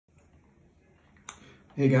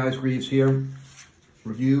Hey guys, Greaves here.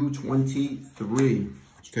 Review 23.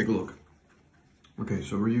 Let's take a look. Okay,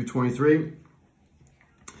 so review 23.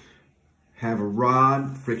 Have a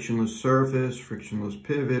rod, frictionless surface, frictionless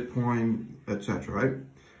pivot point, etc. Right?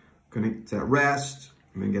 Gonna get that rest.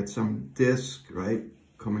 I'm gonna get some disc, right,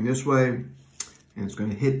 coming this way, and it's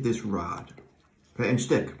gonna hit this rod, okay, and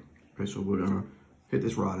stick. Okay, so we're gonna hit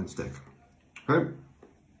this rod and stick. Okay.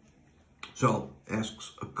 So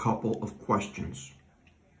asks a couple of questions.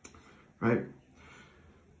 Right?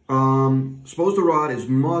 Suppose the rod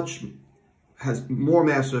has more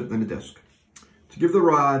massive than the disc. To give the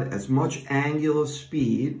rod as much angular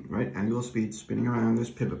speed, right, angular speed spinning around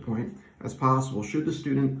this pivot point as possible, should the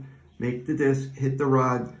student make the disc hit the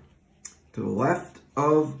rod to the left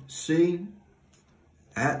of C,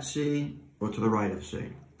 at C, or to the right of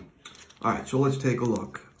C? All right, so let's take a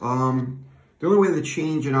look. The only way to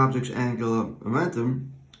change an object's angular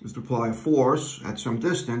momentum is to apply a force at some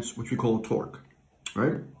distance, which we call a torque,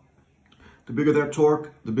 right? The bigger that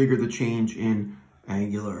torque, the bigger the change in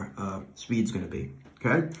angular speed is going to be,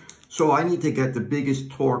 okay? So I need to get the biggest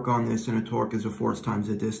torque on this, and a torque is a force times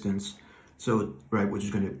the distance, so, right, which is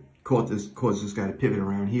going to cause this guy to pivot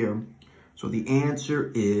around here. So the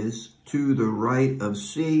answer is to the right of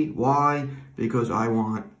C. Why? Because I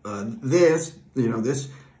want this, this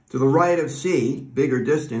to the right of C, bigger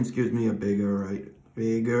distance gives me a bigger, right?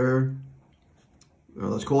 Bigger,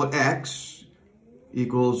 let's call it X,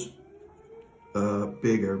 equals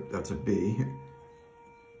bigger, that's a B,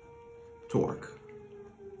 torque,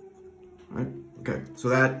 right? Okay, so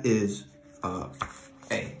that is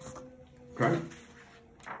A, okay?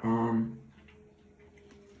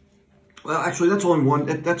 Well, actually, that's only one,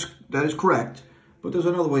 that is correct, but there's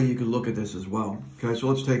another way you could look at this as well. Okay, so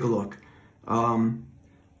let's take a look.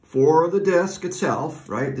 For the disc itself,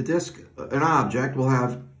 right, the disc, an object, will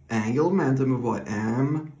have angular momentum of what?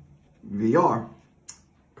 mvr,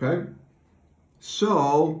 okay?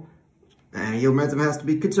 So, angular momentum has to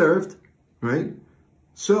be conserved, right?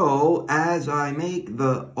 So, as I make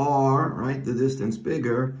the r, right, the distance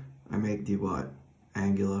bigger, I make the what?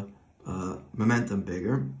 Angular momentum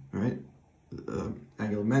bigger, right?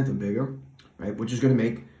 Angular momentum bigger, right? Which is going to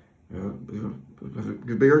make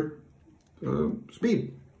bigger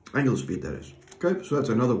speed. Angular speed, that is. Okay, so that's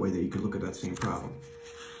another way that you could look at that same problem.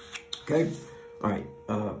 Okay, all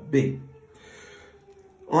right, B.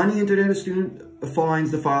 On the internet, a student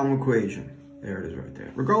finds the following equation. There it is right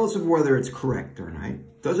there. Regardless of whether it's correct or not,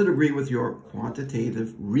 does it agree with your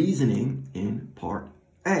quantitative reasoning in part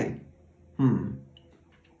A?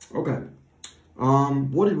 Okay.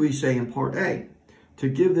 What did we say in part A? To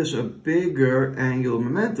give this a bigger angular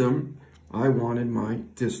momentum, I wanted my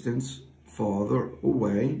distance farther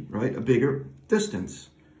away, right? A bigger distance.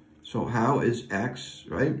 So how is X,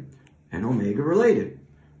 right, and omega related?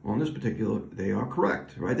 On this particular, they are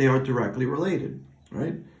correct, right? They are directly related,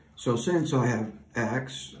 right? So since I have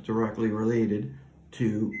X directly related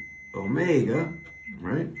to omega,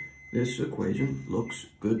 right, this equation looks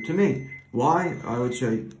good to me. Why? I would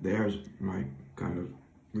say there's my kind of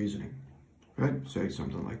reasoning, right? Say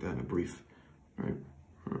something like that in a brief, right?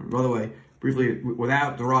 By the way, briefly,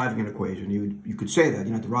 without deriving an equation, you could say that.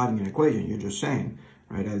 You're not deriving an equation, you're just saying,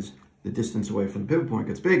 right, as the distance away from the pivot point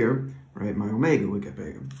gets bigger, right, my omega would get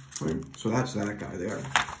bigger, right? So that's that guy there.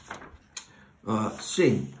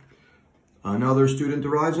 C. Another student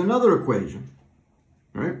derives another equation,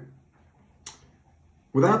 right?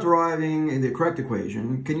 Without deriving the correct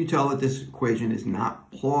equation, can you tell that this equation is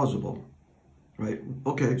not plausible, right?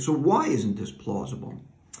 Okay, so why isn't this plausible?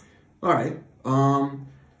 All right,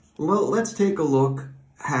 well, let's take a look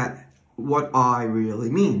at what I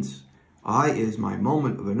really means. I is my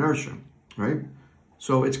moment of inertia, right?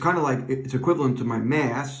 So it's kind of like, it's equivalent to my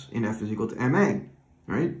mass in F is equal to ma,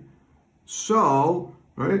 right? So,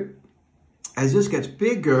 right, as this gets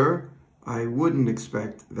bigger, I wouldn't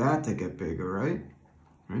expect that to get bigger, right?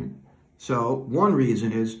 Right? So one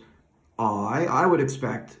reason is I would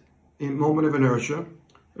expect in moment of inertia,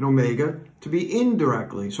 an omega, to be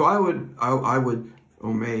indirectly. So I would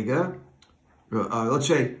omega, let's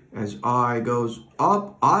say as I goes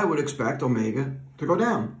up, I would expect omega to go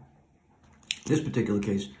down. In this particular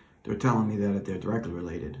case, they're telling me that they're directly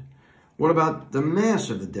related. What about the mass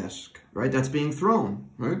of the disc, right? That's being thrown,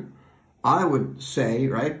 right? I would say,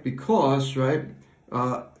 right, because, right,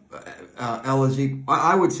 L is equal,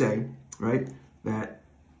 I would say, right, that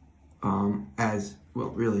as, well,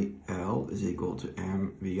 really, L is equal to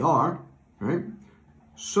mvr, right?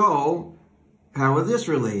 So, how are this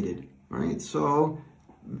related, right? So,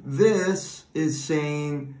 this is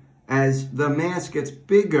saying as the mass gets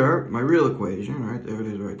bigger, my real equation, right, there it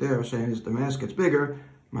is right there, saying as the mass gets bigger,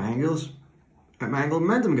 my angular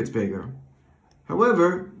momentum gets bigger.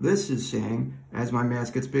 However, this is saying as my mass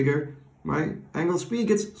gets bigger, my angular speed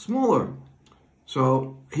gets smaller.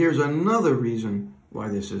 So here's another reason why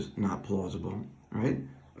this is not plausible, right?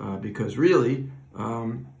 Because really,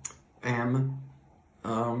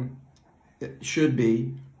 it should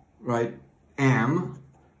be, right, m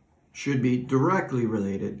should be directly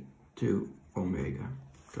related to omega.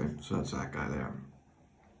 Okay, so that's that guy there.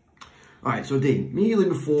 All right, so D, immediately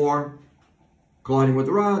before colliding with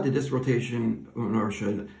the rod, the disk rotation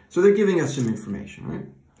inertia. So they're giving us some information, right?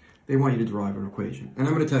 They want you to derive an equation. And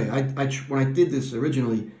I'm going to tell you, when I did this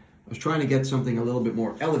originally, I was trying to get something a little bit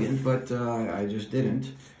more elegant, but I just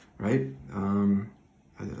didn't, right? I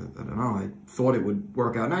don't know, I thought it would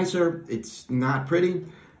work out nicer. It's not pretty,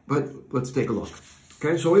 but let's take a look.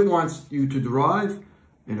 Okay, so it wants you to derive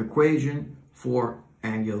an equation for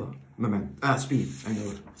angular speed.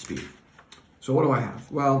 So what do I have?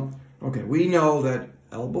 Well, okay, we know that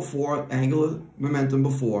L before, angular momentum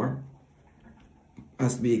before,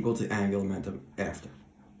 has to be equal to angular momentum after.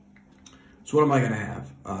 So what am I going to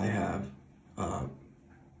have? I have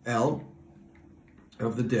L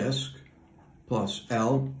of the disk plus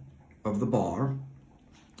L of the bar.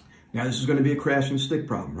 Now this is going to be a crash and stick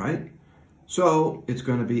problem, right? So it's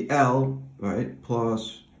going to be L, right,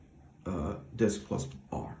 plus disk plus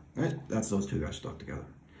bar, right? That's those two guys stuck together.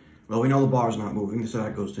 Well, we know the bar is not moving, so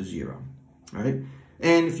that goes to 0, right?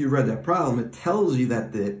 And if you read that problem, it tells you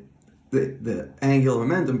that the angular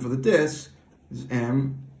momentum for the disk is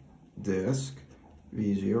m disk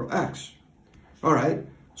v0x. All right,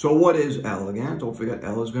 so what is L again? Don't forget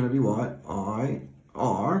L is going to be what?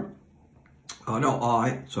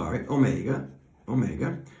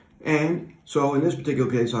 Omega. And so in this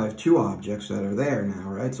particular case, I have two objects that are there now,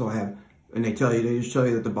 right? So I have, and they just tell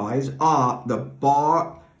you that the bar is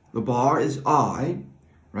the bar is I,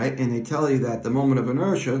 right? And they tell you that the moment of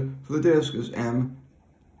inertia for the disk is m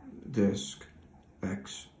disk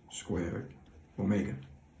x squared omega.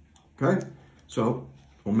 Okay? So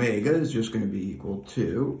omega is just going to be equal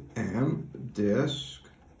to m disk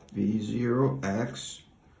v0x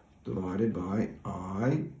divided by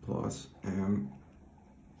I plus m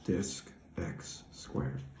disk x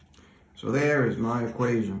squared. So there is my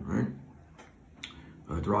equation, right?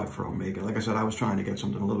 Derived for omega. Like I said, I was trying to get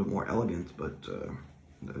something a little bit more elegant, but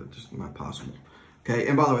just not possible. Okay,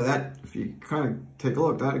 and by the way, that, if you kind of take a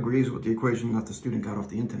look, that agrees with the equation that the student got off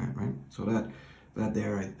the internet, right? So that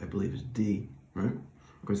there, I believe, is D, right?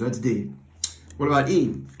 Okay, so that's D. What about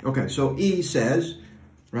E? Okay, so E says,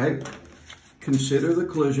 right, consider the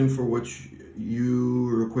collision for which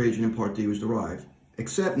your equation in part D was derived.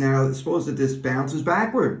 Except now, suppose that this bounces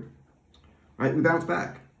backward, right? We bounce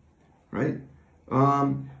back, right?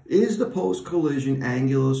 Is the post-collision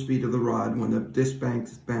angular speed of the rod when the disk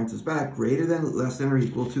bounces back greater than, less than, or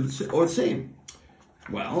equal to the same?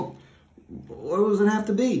 Well, what does it have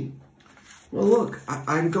to be? Well, look,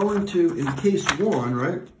 I'm going to, in case 1,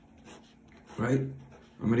 right? I'm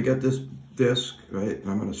going to get this disk, right?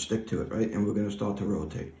 And I'm going to stick to it, right? And we're going to start to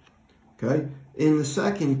rotate, okay? In the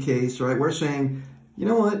second case, right, we're saying, you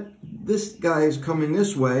know what? This guy is coming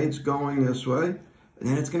this way, it's going this way, and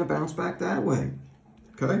then it's going to bounce back that way,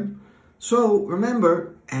 okay? So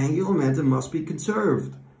remember, angular momentum must be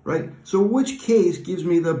conserved, right? So which case gives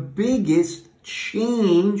me the biggest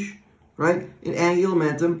change, right, in angular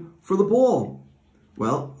momentum for the ball?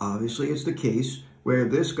 Well, obviously it's the case where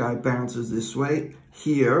this guy bounces this way,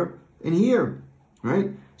 here, and here,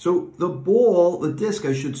 right? So the ball, the disc,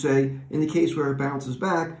 I should say, in the case where it bounces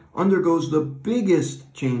back, undergoes the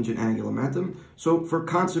biggest change in angular momentum. So for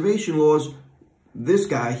conservation laws, this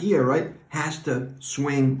guy here, right, has to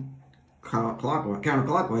swing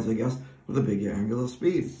counterclockwise, I guess, with a bigger angular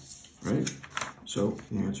speed, right? So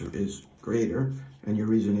the answer is greater, and your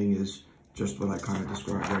reasoning is just what I kind of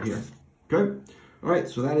described right here. Okay? All right,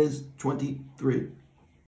 so that is 23.